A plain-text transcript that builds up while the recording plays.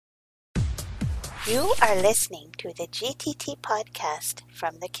You are listening to the GTT podcast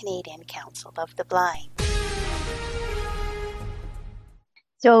from the Canadian Council of the Blind.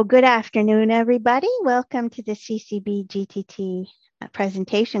 So good afternoon, everybody. Welcome to the CCB GTT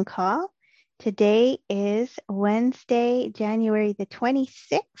presentation call. Today is Wednesday, January the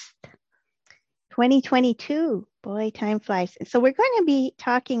 26th, 2022. Boy, time flies. So we're going to be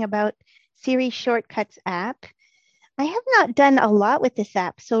talking about Siri Shortcuts app. I have not done a lot with this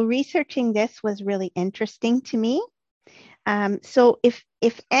app, so researching this was really interesting to me. So if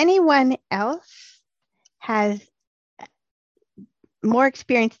anyone else has more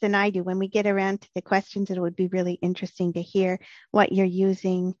experience than I do, when we get around to the questions, it would be really interesting to hear what you're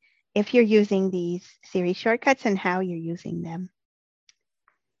using, if you're using these Siri shortcuts and how you're using them.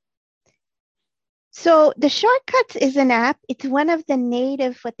 So the Shortcuts is an app. It's one of the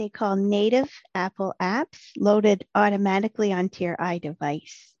native, what they call native Apple apps loaded automatically onto your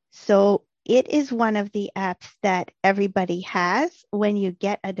iDevice. So it is one of the apps that everybody has when you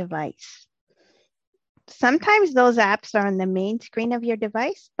get a device. Sometimes those apps are on the main screen of your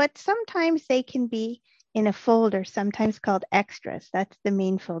device, but sometimes they can be in a folder, sometimes called extras. That's the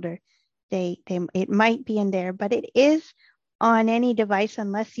main folder. It might be in there, but it is on any device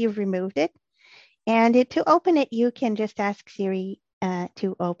unless you've removed it. And to open it, you can just ask Siri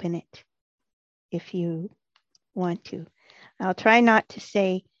to open it if you want to. I'll try not to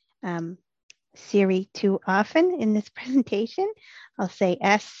say Siri too often in this presentation. I'll say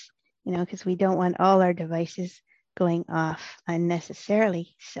S, because we don't want all our devices going off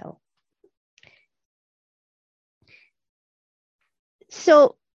unnecessarily.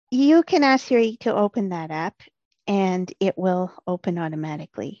 So you can ask Siri to open that app and it will open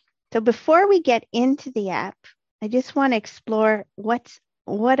automatically. So before we get into the app, I just want to explore what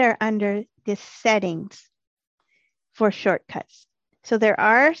are under the settings for shortcuts. So there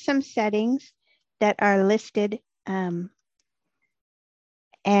are some settings that are listed and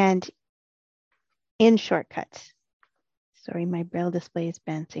in shortcuts. Sorry, my Braille display is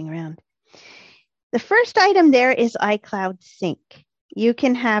bouncing around. The first item there is iCloud Sync. You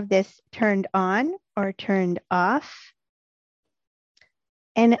can have this turned on or turned off.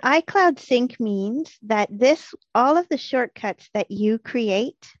 And iCloud Sync means that all of the shortcuts that you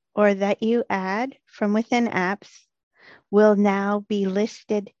create or that you add from within apps will now be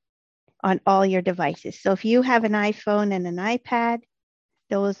listed on all your devices. So if you have an iPhone and an iPad,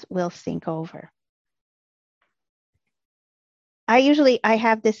 those will sync over. I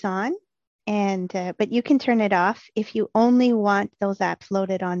have this on, but you can turn it off if you only want those apps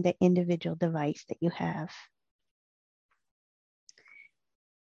loaded on the individual device that you have.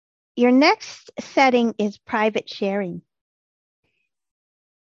 Your next setting is private sharing.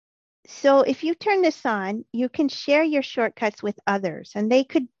 So if you turn this on, you can share your shortcuts with others, and they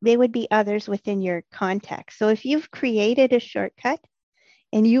would be others within your contacts. So if you've created a shortcut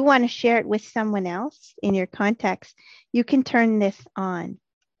and you want to share it with someone else in your contacts, you can turn this on.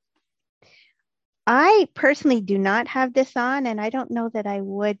 I personally do not have this on, and I don't know that I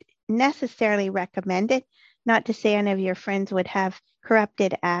would necessarily recommend it. Not to say any of your friends would have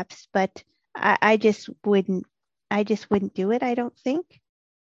corrupted apps, but I just wouldn't do it, I don't think.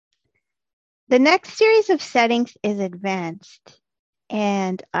 The next series of settings is advanced,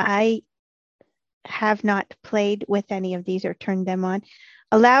 and I have not played with any of these or turned them on.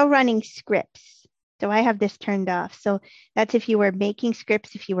 Allow running scripts. So I have this turned off. So that's if you were making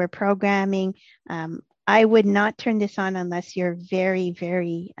scripts, if you were programming. I would not turn this on unless you're very,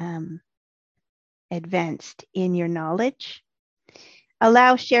 very advanced in your knowledge.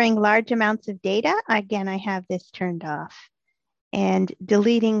 Allow sharing large amounts of data. Again, I have this turned off. And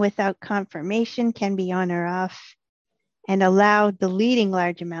deleting without confirmation can be on or off. And allow deleting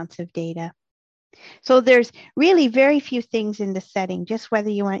large amounts of data. So there's really very few things in the setting. Just whether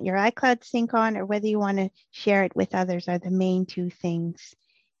you want your iCloud Sync on or whether you want to share it with others are the main two things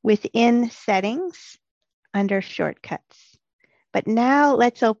within settings under shortcuts. But now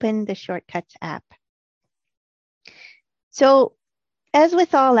let's open the Shortcuts app. So as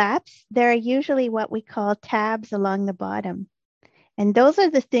with all apps, there are usually what we call tabs along the bottom. And those are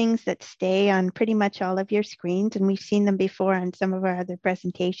the things that stay on pretty much all of your screens. And we've seen them before on some of our other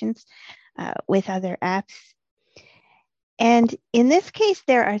presentations with other apps. And in this case,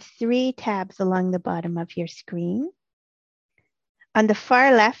 there are 3 tabs along the bottom of your screen. On the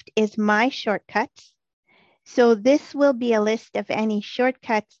far left is My Shortcuts. So this will be a list of any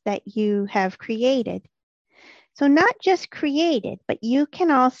shortcuts that you have created. So not just created, but you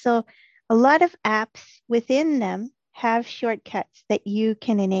can also, a lot of apps within them have shortcuts that you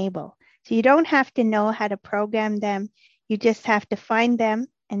can enable. So you don't have to know how to program them. You just have to find them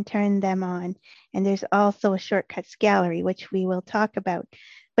and turn them on. And there's also a shortcuts gallery, which we will talk about.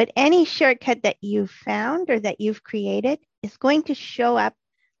 But any shortcut that you've found or that you've created is going to show up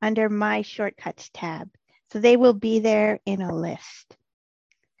under My Shortcuts tab. So they will be there in a list.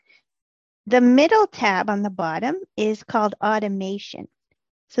 The middle tab on the bottom is called Automation.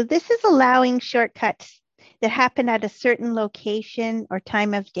 So this is allowing shortcuts that happen at a certain location or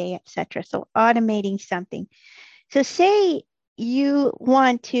time of day, etc. So automating something. So say you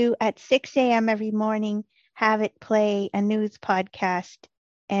want to, at 6 a.m. every morning, have it play a news podcast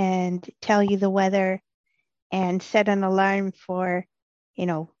and tell you the weather and set an alarm for,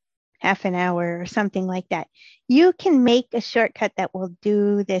 half an hour or something like that. You can make a shortcut that will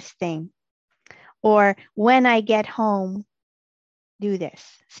do this thing. Or when I get home, do this.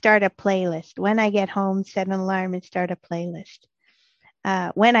 Start a playlist. When I get home, set an alarm and start a playlist.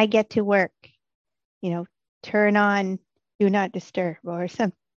 When I get to work, turn on Do Not Disturb or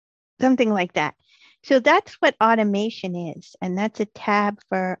something like that. So that's what automation is, and that's a tab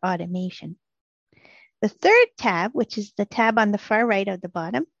for automation. The third tab, which is the tab on the far right of the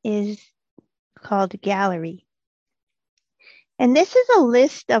bottom, is called Gallery. And this is a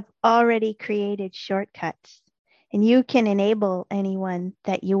list of already created shortcuts, and you can enable anyone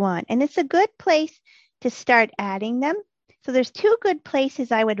that you want. And it's a good place to start adding them. So there's two good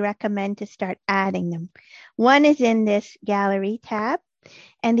places I would recommend to start adding them. One is in this Gallery tab,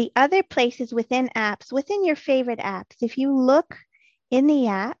 and the other place is within apps, within your favorite apps. If you look in the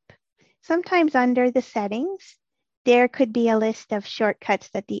app, sometimes under the settings, there could be a list of shortcuts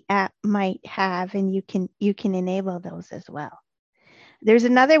that the app might have, and you can enable those as well. There's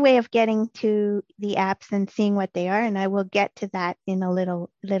another way of getting to the apps and seeing what they are, and I will get to that in a little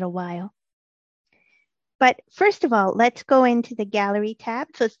while. But first of all, let's go into the Gallery tab.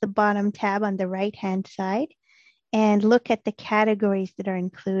 So it's the bottom tab on the right-hand side, and look at the categories that are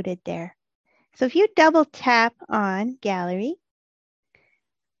included there. So if you double tap on Gallery,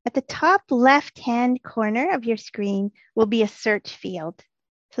 at the top left-hand corner of your screen will be a search field.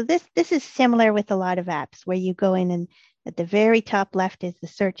 So this is similar with a lot of apps where you go in and at the very top left is the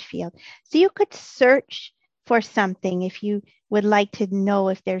search field. So you could search for something if you would like to know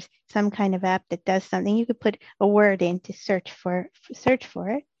if there's some kind of app that does something. You could put a word in to search for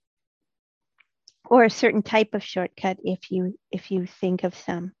it, or a certain type of shortcut if you think of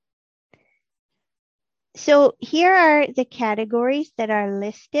some. So here are the categories that are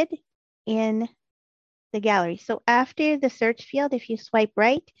listed in the gallery. So after the search field, if you swipe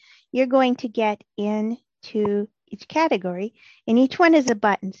right, you're going to get into each category, and each one is a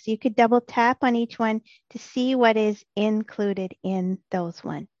button. So you could double tap on each one to see what is included in those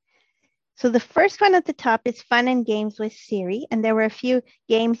ones. So the first one at the top is Fun and Games with Siri, and there were a few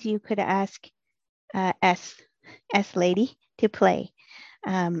games you could ask S Lady to play.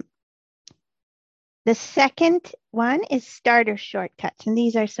 The second one is Starter Shortcuts, and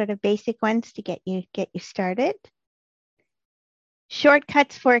these are sort of basic ones to get you started.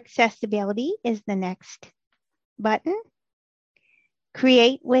 Shortcuts for Accessibility is the next button.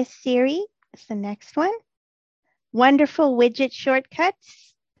 Create with Siri is the next one. Wonderful Widget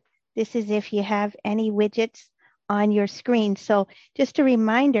Shortcuts. This is if you have any widgets on your screen. So just a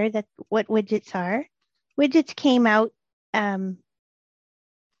reminder that what widgets are. Widgets came out a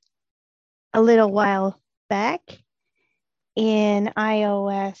little while back in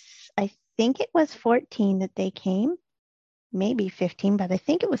iOS. I think it was 14 that they came, maybe 15, but I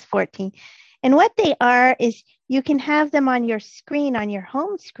think it was 14. And what they are is you can have them on your screen, on your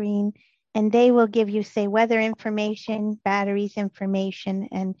home screen, and they will give you, say, weather information, batteries information,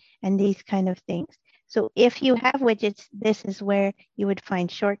 and these kind of things. So if you have widgets, this is where you would find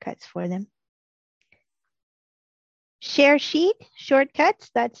shortcuts for them. Share sheet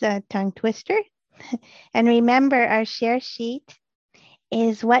shortcuts, that's a tongue twister. And remember, our share sheet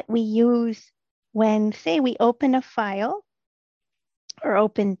is what we use when, say, we open a file or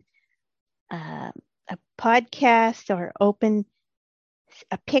open a podcast or open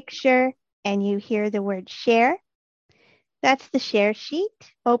a picture and you hear the word share. That's the share sheet.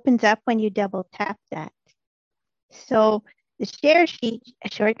 Opens up when you double tap that. So the share sheet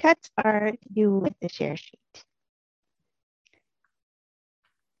shortcuts are to do with the share sheet.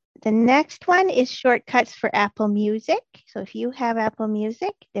 The next one is shortcuts for Apple Music. So if you have Apple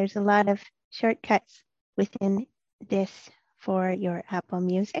Music, there's a lot of shortcuts within this for your Apple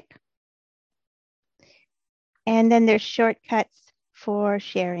Music. And then there's shortcuts for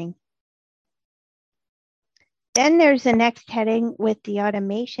sharing. Then there's the next heading with the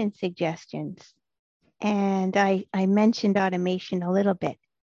automation suggestions. And I mentioned automation a little bit,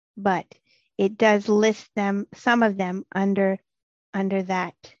 but it does list them, some of them under under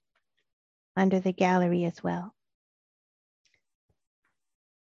the gallery as well.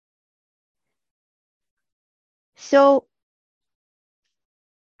 So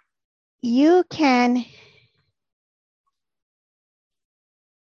you can,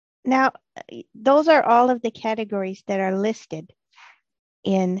 now those are all of the categories that are listed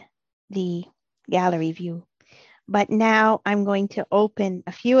in the gallery view. But now I'm going to open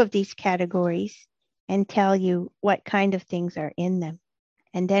a few of these categories and tell you what kind of things are in them.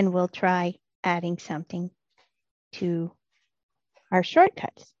 And then we'll try adding something to our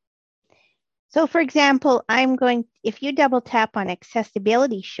shortcuts. So for example, if you double tap on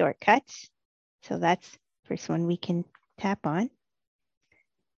accessibility shortcuts, so that's the first one we can tap on.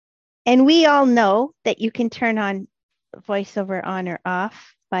 And we all know that you can turn on VoiceOver on or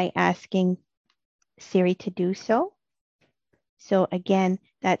off by asking Siri to do so. So again,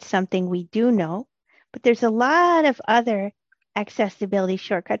 that's something we do know, but there's a lot of other accessibility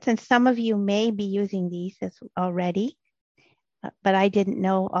shortcuts, and some of you may be using these already, but I didn't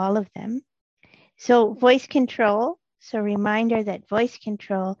know all of them. So voice control, so reminder that voice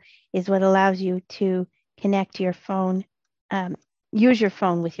control is what allows you to connect your phone, use your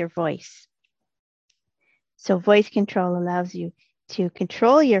phone with your voice. So voice control allows you to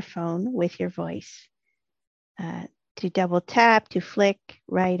control your phone with your voice, to double tap, to flick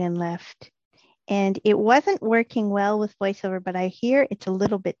right and left. And it wasn't working well with VoiceOver, but I hear it's a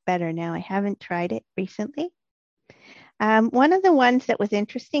little bit better now. I haven't tried it recently. One of the ones that was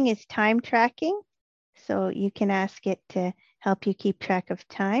interesting is time tracking. So you can ask it to help you keep track of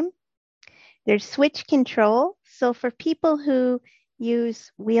time. There's switch control. So for people who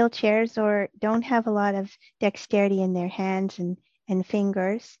use wheelchairs or don't have a lot of dexterity in their hands and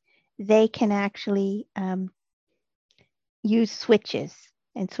fingers, they can actually use switches.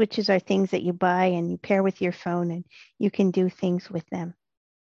 And switches are things that you buy and you pair with your phone, and you can do things with them.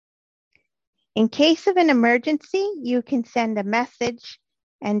 In case of an emergency, you can send a message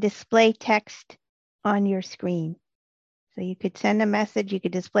and display text on your screen. So you could send a message, you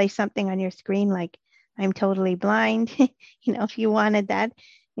could display something on your screen like, I'm totally blind, if you wanted that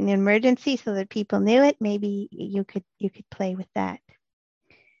in an emergency so that people knew it, maybe you could play with that.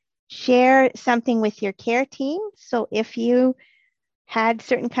 Share something with your care team. So if you had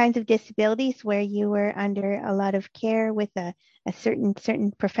certain kinds of disabilities where you were under a lot of care with a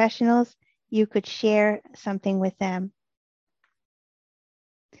certain professionals, you could share something with them.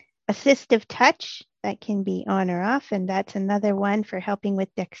 Assistive touch, that can be on or off, and that's another one for helping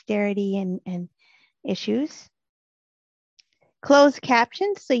with dexterity and issues. Closed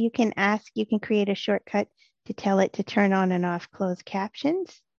captions, so you can create a shortcut to tell it to turn on and off closed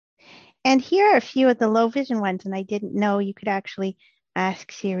captions. And here are a few of the low vision ones, and I didn't know you could actually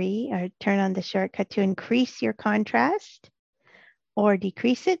ask Siri or turn on the shortcut to increase your contrast or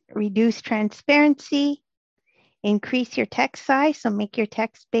decrease it, reduce transparency, increase your text size, so make your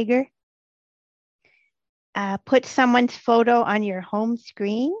text bigger. Put someone's photo on your home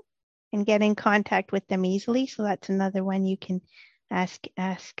screen and get in contact with them easily. So that's another one you can ask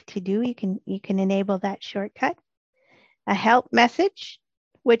to do. You can enable that shortcut. A help message,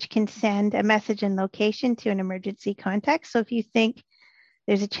 which can send a message and location to an emergency contact. So if you think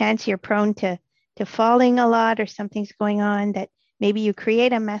there's a chance you're prone to falling a lot or something's going on, that maybe you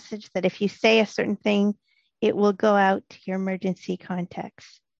create a message that if you say a certain thing, it will go out to your emergency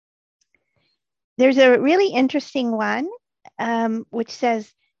contacts. There's a really interesting one, which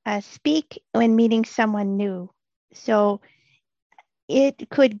says, speak when meeting someone new. So it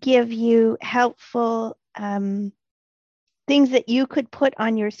could give you helpful things that you could put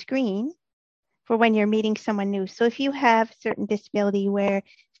on your screen for when you're meeting someone new. So if you have certain disability where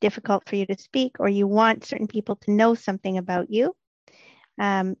it's difficult for you to speak, or you want certain people to know something about you,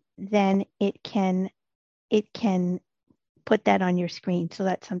 then it can put that on your screen. So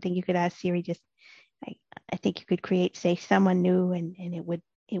that's something you could ask Siri. I think you could create, say, someone new, and it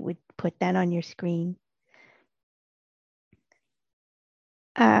would put that on your screen.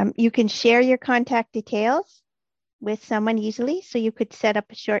 You can share your contact details with someone easily. So you could set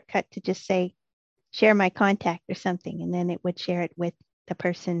up a shortcut to just say, share my contact or something, and then it would share it with the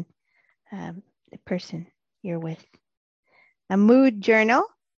person you're with. A mood journal.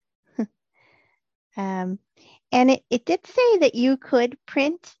 And it did say that you could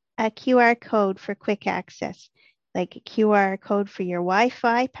print a QR code for quick access, like a QR code for your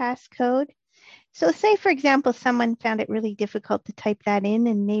Wi-Fi passcode. So say, for example, someone found it really difficult to type that in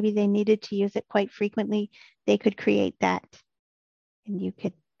and maybe they needed to use it quite frequently, they could create that. And you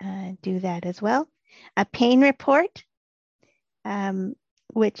could do that as well. A pain report,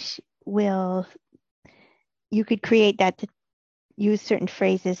 which you could create that use certain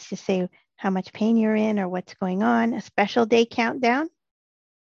phrases to say how much pain you're in or what's going on. A special day countdown.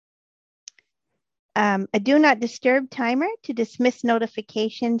 A do not disturb timer to dismiss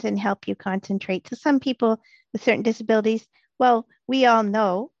notifications and help you concentrate. So some people with certain disabilities, well, we all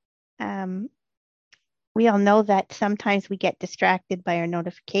know that sometimes we get distracted by our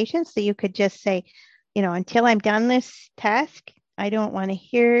notifications. So you could just say, until I'm done this task, I don't want to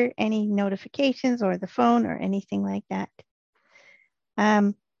hear any notifications or the phone or anything like that.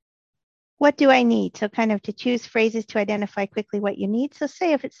 What do I need? So kind of to choose phrases to identify quickly what you need. So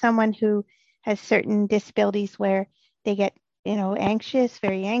say if it's someone who has certain disabilities where they get, anxious,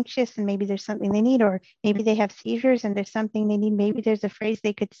 very anxious, and maybe there's something they need, or maybe they have seizures and there's something they need. Maybe there's a phrase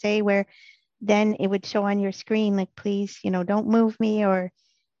they could say where then it would show on your screen, like, please, don't move me, or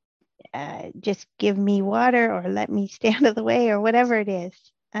just give me water, or let me stay out of the way, or whatever it is.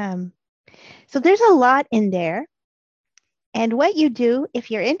 So there's a lot in there. And what you do,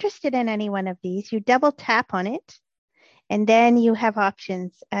 if you're interested in any one of these, you double tap on it, and then you have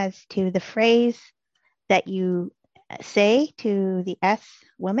options as to the phrase that you say to the S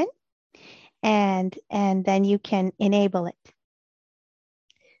woman, and then you can enable it.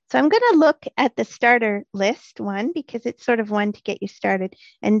 So I'm going to look at the starter list one because it's sort of one to get you started,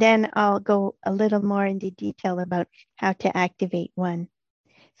 and then I'll go a little more into detail about how to activate one.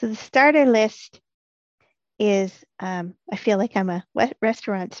 So the starter list is, I feel like I'm a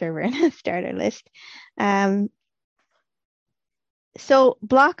restaurant server in a starter list. So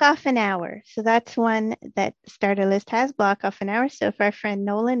block off an hour. So that's one that starter list has, block off an hour. So if our friend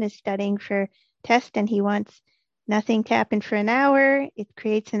Nolan is studying for test and he wants nothing to happen for an hour, it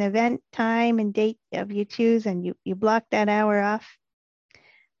creates an event time and date of you choose, and you block that hour off.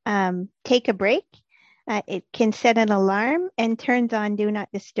 Take a break. It can set an alarm and turns on do not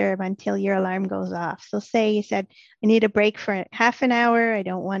disturb until your alarm goes off. So say you said, I need a break for half an hour. I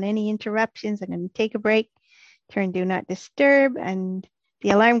don't want any interruptions. I'm going to take a break. Turn do not disturb, and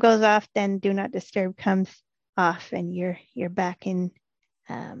the alarm goes off, then do not disturb comes off, and you're back in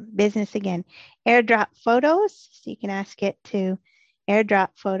business again. Airdrop photos. So you can ask it to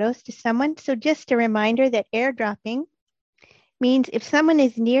airdrop photos to someone. So just a reminder that airdropping means if someone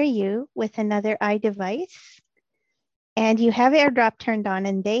is near you with another iDevice and you have AirDrop turned on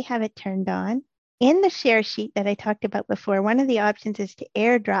and they have it turned on, in the share sheet that I talked about before, one of the options is to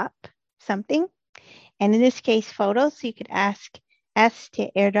airdrop something. And in this case, photos. So you could ask S to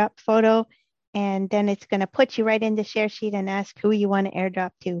airdrop photo, and then it's going to put you right in the share sheet and ask who you want to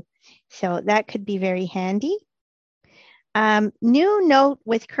airdrop to. So that could be very handy. New note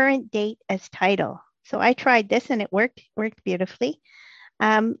with current date as title. So I tried this and it worked beautifully.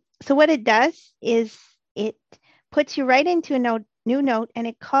 So what it does is it puts you right into a new note, and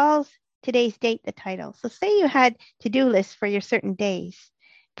it calls today's date the title. So say you had to-do lists for your certain days,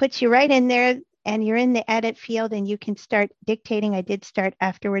 puts you right in there, and you're in the edit field and you can start dictating. I did start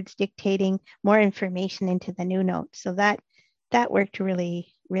afterwards dictating more information into the new note. So that worked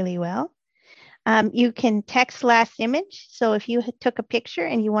really, really well. You can text last image. So if you took a picture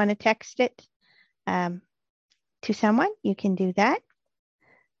and you want to text it to someone, you can do that.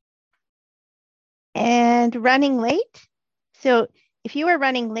 And running late. So if you are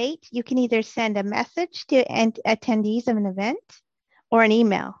running late, you can either send a message to attendees of an event or an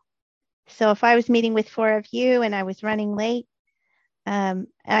email. So if I was meeting with 4 of you and I was running late,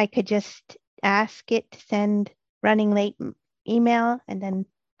 I could just ask it to send running late email and then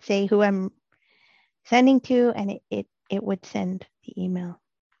say who I'm sending to, and it would send the email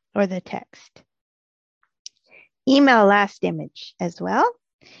or the text. Email last image as well.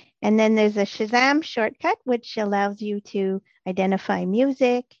 And then there's a Shazam shortcut, which allows you to identify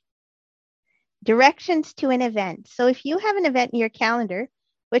music, directions to an event. So if you have an event in your calendar,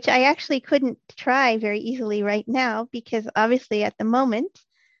 which I actually couldn't try very easily right now, because obviously at the moment,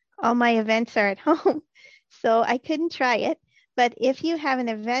 all my events are at home. So I couldn't try it. But if you have an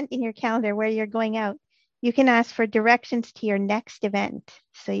event in your calendar where you're going out, you can ask for directions to your next event.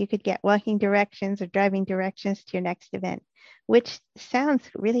 So you could get walking directions or driving directions to your next event, which sounds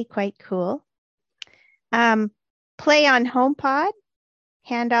really quite cool. Play on HomePod,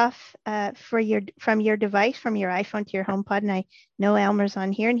 handoff from your device, from your iPhone to your HomePod. And I know Elmer's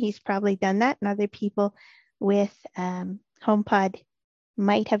on here and he's probably done that. And other people with HomePod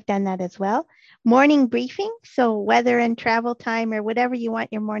might have done that as well. Morning briefing, so weather and travel time or whatever you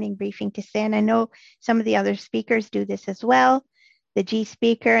want your morning briefing to say. And I know some of the other speakers do this as well. The G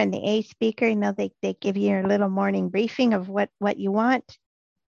speaker and the A speaker, they give you a little morning briefing of what you want.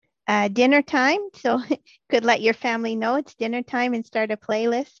 Dinner time, so could let your family know it's dinner time and start a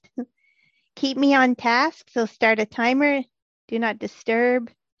playlist. Keep me on task, so start a timer do not disturb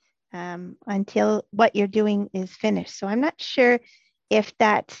until what you're doing is finished. So I'm not sure if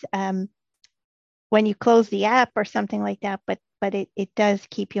that's when you close the app or something like that, but it does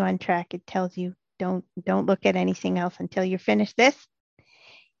keep you on track. It tells you don't look at anything else until you're finished this.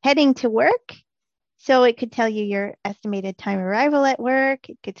 Heading to work. So it could tell you your estimated time arrival at work.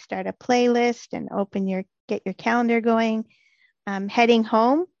 It could start a playlist and get your calendar going. Heading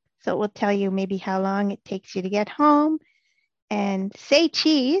home. So it will tell you maybe how long it takes you to get home. And say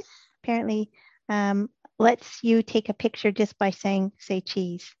cheese apparently lets you take a picture just by saying say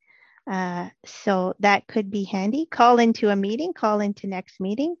cheese. So that could be handy. Call into next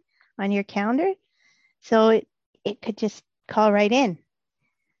meeting on your calendar. So it could just call right in.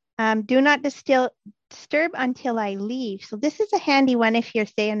 Do not disturb until I leave. So this is a handy one if you're,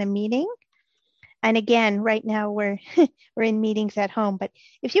 say, in a meeting. And again, right now we're in meetings at home. But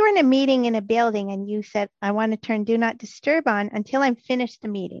if you were in a meeting in a building and you said, I want to turn do not disturb on until I'm finished the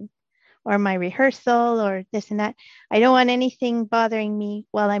meeting or my rehearsal or this and that. I don't want anything bothering me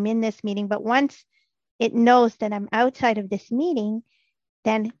while I'm in this meeting. But once it knows that I'm outside of this meeting,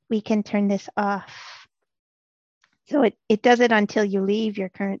 then we can turn this off. So it does it until you leave your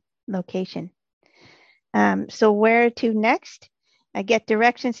current location. So where to next? Get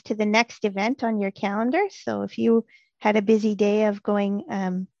directions to the next event on your calendar. So if you had a busy day of going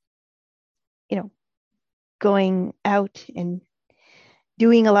out and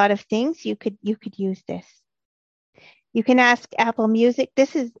doing a lot of things, you could use this. You can ask Apple Music.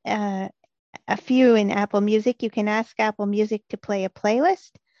 This is a few in Apple Music. You can ask Apple Music to play a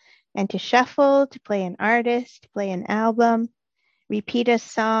playlist and to shuffle, to play an artist, to play an album, repeat a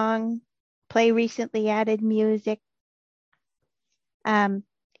song, play recently added music.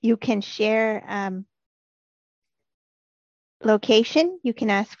 You can share location. You can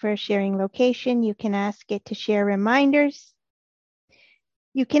ask for sharing location. You can ask it to share reminders.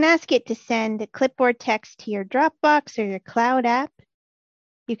 You can ask it to send a clipboard text to your Dropbox or your Cloud app.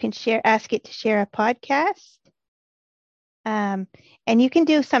 You can ask it to share a podcast. And you can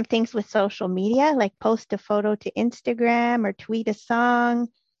do some things with social media, like post a photo to Instagram or tweet a song,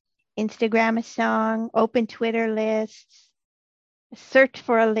 Instagram a song, open Twitter lists, search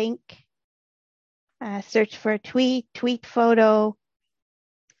for a link, search for a tweet photo.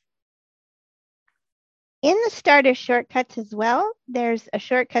 In the starter shortcuts as well, there's a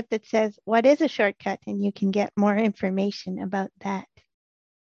shortcut that says, what is a shortcut? And you can get more information about that.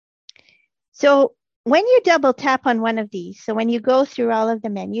 So when you double tap on one of these, so when you go through all of the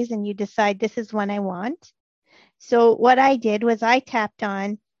menus and you decide this is one I want. So what I did was I tapped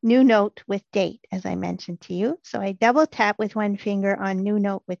on new note with date, as I mentioned to you. So I double tap with one finger on new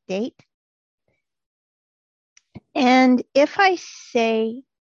note with date. And if I say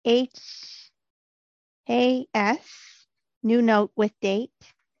HAS, new note with date,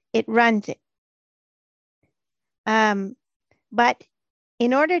 it runs it. But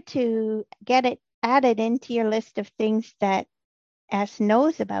in order to get it added into your list of things that S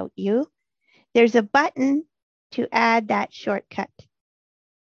knows about you, there's a button to add that shortcut.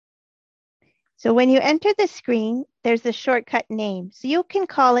 So when you enter the screen, there's a shortcut name. So you can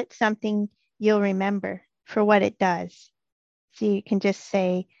call it something you'll remember for what it does. So you can just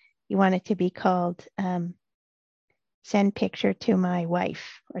say you want it to be called send picture to my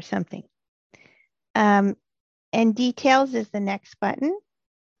wife or something. And details is the next button.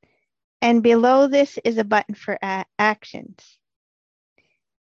 And below this is a button for actions.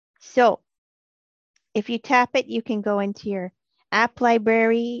 So if you tap it, you can go into your app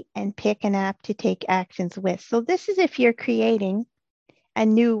library and pick an app to take actions with. So this is if you're creating a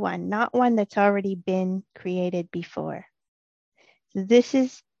new one, not one that's already been created before. So this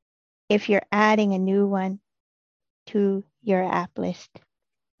is if you're adding a new one to your app list.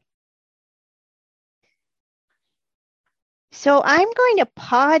 So I'm going to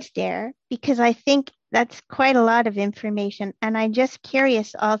pause there because I think that's quite a lot of information. And I'm just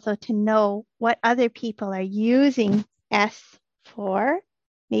curious also to know what other people are using S for.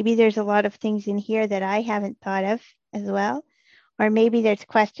 Maybe there's a lot of things in here that I haven't thought of as well. Or maybe there's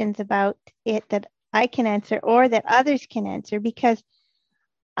questions about it that I can answer or that others can answer, because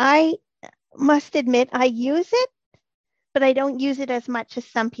I must admit I use it, but I don't use it as much as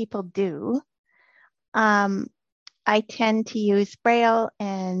some people do. I tend to use Braille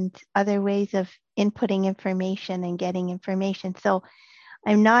and other ways of inputting information and getting information. So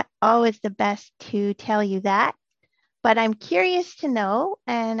I'm not always the best to tell you that, but I'm curious to know,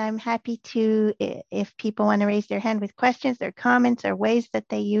 and I'm happy to, if people want to raise their hand with questions or comments or ways that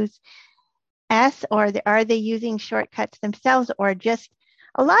they use S, or are they using shortcuts themselves, or just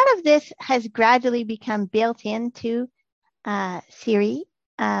a lot of this has gradually become built into Siri.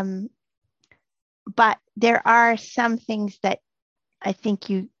 But there are some things that I think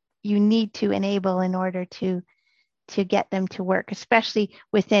you need to enable in order to get them to work, especially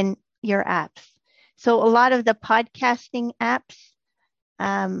within your apps. So a lot of the podcasting apps,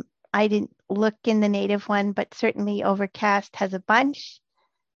 I didn't look in the native one, but certainly Overcast has a bunch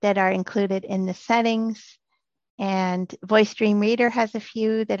that are included in the settings. And VoiceStream Reader has a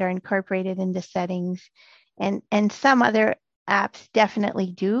few that are incorporated into settings. And some other apps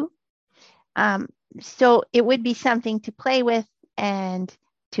definitely do. So it would be something to play with, and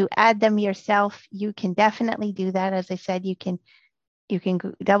to add them yourself, you can definitely do that. As I said, you can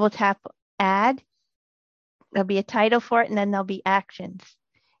double tap add. There'll be a title for it, and then there'll be actions.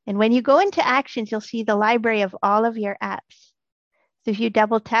 And when you go into actions, you'll see the library of all of your apps. So if you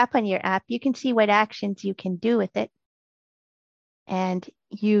double tap on your app, you can see what actions you can do with it, and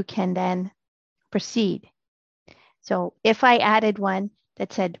you can then proceed. So if I added one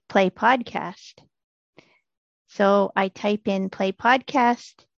that said play podcast, so I type in play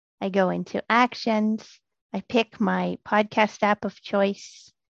podcast, I go into actions, I pick my podcast app of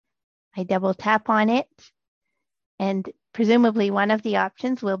choice, I double tap on it, and presumably one of the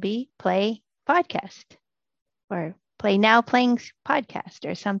options will be play podcast or play now playing podcast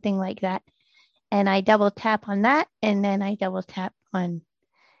or something like that. And I double tap on that, and then I double tap on,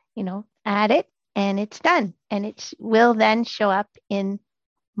 add it, and it's done. And it will then show up in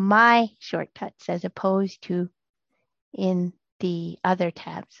my shortcuts as opposed to in the other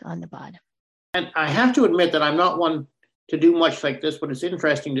tabs on the bottom. And I have to admit that I'm not one to do much like this, but it's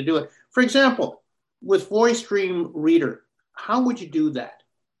interesting to do it. For example, with VoiceStream Reader, how would you do that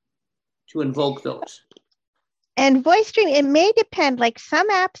to invoke those? And VoiceStream, it may depend. Like some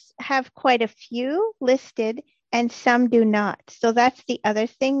apps have quite a few listed and some do not. So that's the other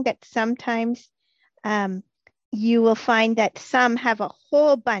thing, that sometimes you will find that some have a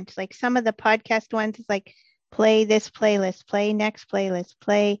whole bunch. Like some of the podcast ones is like play this playlist, play next playlist,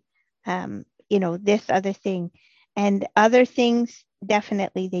 play this other thing. And other things,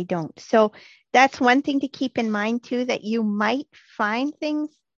 definitely they don't. So that's one thing to keep in mind too, that you might find things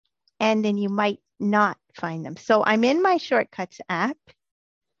and then you might not find them. So I'm in my shortcuts app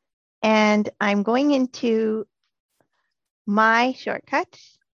and I'm going into my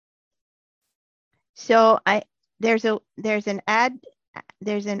shortcuts. So there's an add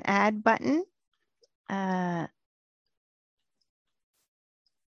button.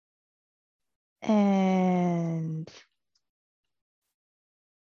 And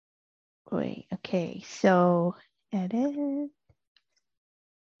wait, okay, so edit,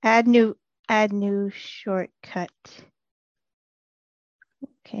 add new shortcut.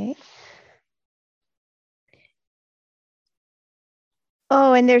 Okay.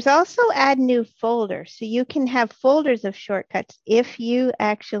 Oh, and there's also add new folder. So you can have folders of shortcuts if you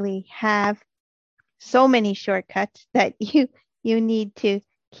actually have so many shortcuts that you need to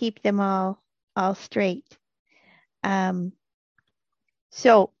keep them all straight.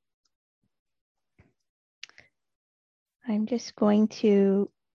 So I'm just going to,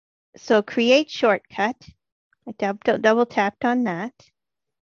 create shortcut. I double tapped on that.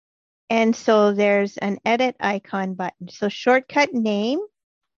 And so there's an edit icon button. So shortcut name.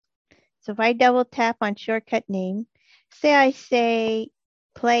 So if I double tap on shortcut name, say I say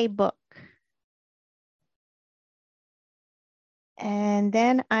playbook. And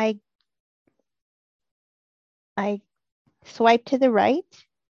then I swipe to the right.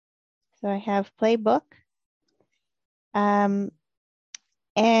 So I have playbook. And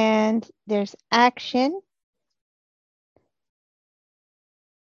there's action.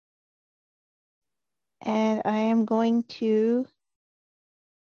 And I am going to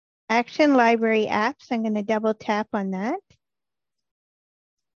action library apps. I'm going to double tap on that.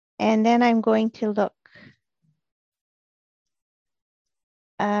 And then I'm going to look.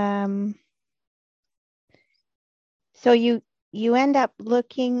 So you end up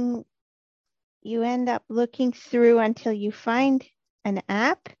looking through until you find an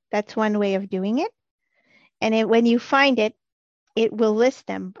app. That's one way of doing it. And when you find it, it will list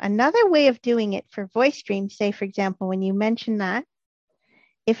them. Another way of doing it for VoiceStream, say, for example, when you mention that,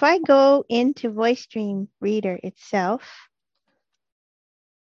 if I go into VoiceStream Reader itself,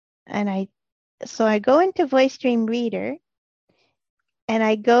 and I go into VoiceStream Reader, and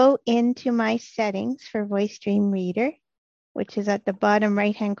I go into my settings for VoiceStream Reader, which is at the bottom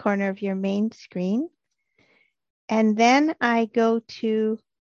right-hand corner of your main screen. And then I go to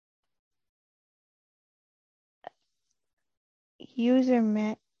user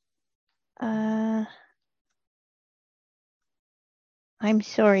I'm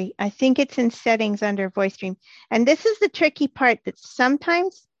sorry. I think it's in settings under voice stream. And this is the tricky part, that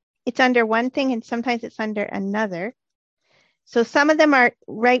sometimes it's under one thing and sometimes it's under another. So some of them are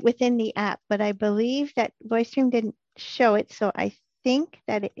right within the app, but I believe that voice stream didn't show it. So I think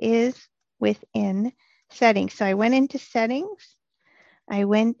that it is within settings. So I went into settings. I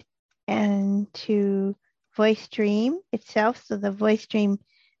went into voice stream itself. So the voice stream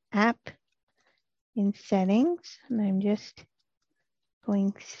app in settings, and I'm just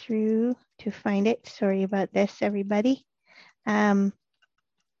going through to find it. Sorry about this, everybody.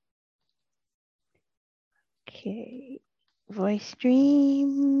 Okay, voice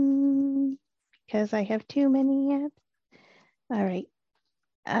stream, because I have too many apps. All right.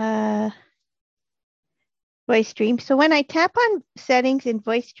 Voice stream. So when I tap on settings in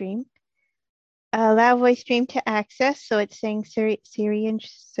voice stream, allow voice stream to access. So it's saying Siri and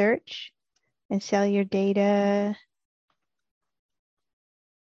search and cellular data.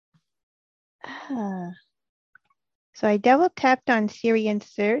 So I double tapped on Siri and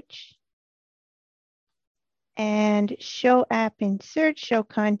search and show app in search, show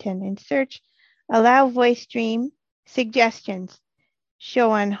content in search, allow voice stream suggestions,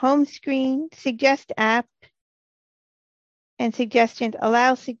 show on home screen, suggest app and suggestions,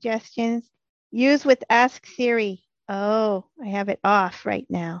 allow suggestions, use with Ask Siri. Oh, I have it off right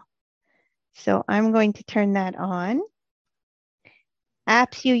now. So I'm going to turn that on.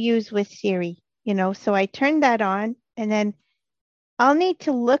 Apps you use with Siri, so I turned that on, and then I'll need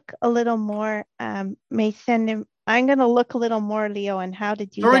to look a little more. I'm going to look a little more, Leo, on how to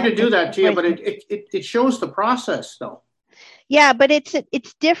do that. Sorry to do that to you, but it shows the process though. Yeah, but it's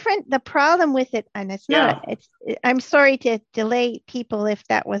different. The problem with it, and it's not, I'm sorry to delay people if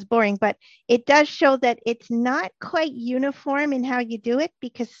that was boring, but it does show that it's not quite uniform in how you do it,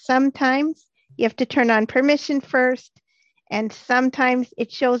 because sometimes you have to turn on permission first, and sometimes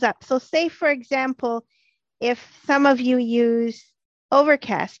it shows up. So say, for example, if some of you use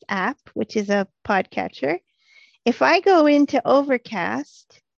Overcast app, which is a podcatcher, if I go into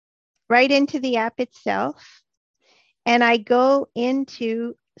Overcast, right into the app itself, and I go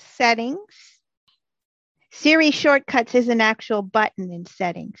into settings, Siri shortcuts is an actual button in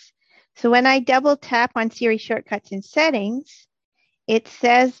settings. So when I double tap on Siri shortcuts in settings, it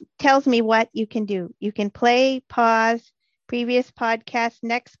tells me what you can do. You can play, pause, previous podcast,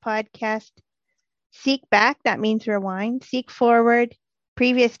 next podcast, seek back, that means rewind, seek forward,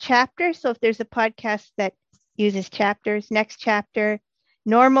 previous chapter. So if there's a podcast that uses chapters, next chapter,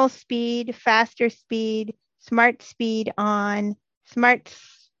 normal speed, faster speed, smart speed on, smart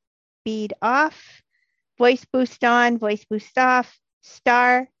speed off, voice boost on, voice boost off,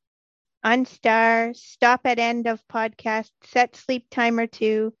 star, unstar, stop at end of podcast, set sleep timer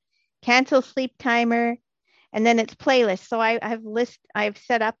to, cancel sleep timer, and then it's playlist. So I've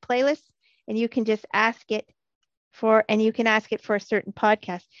set up playlists, and you can just ask it for a certain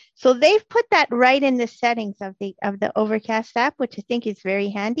podcast. So they've put that right in the settings of the Overcast app, which I think is very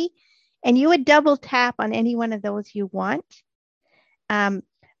handy. And you would double tap on any one of those you want.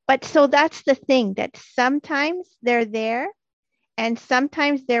 But so that's the thing, that sometimes they're there, and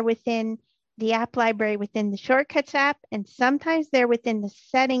sometimes they're within the app library within the Shortcuts app, and sometimes they're within the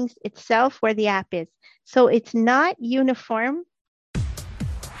settings itself where the app is. So it's not uniform.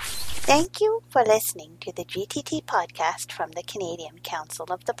 Thank you for listening to the GTT podcast from the Canadian Council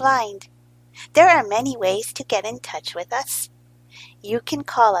of the Blind. There are many ways to get in touch with us. You can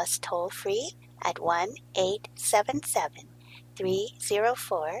call us toll-free at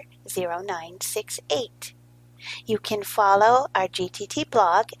 1-877-304-0968. You can follow our GTT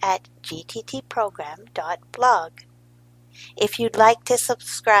blog at gttprogram.blog. If you'd like to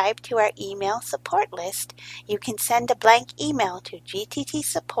subscribe to our email support list, you can send a blank email to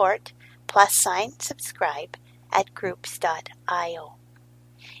gttsupport +subscribe at groups.io.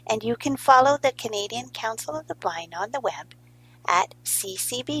 And you can follow the Canadian Council of the Blind on the web at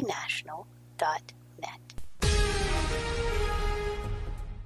ccbnational.net.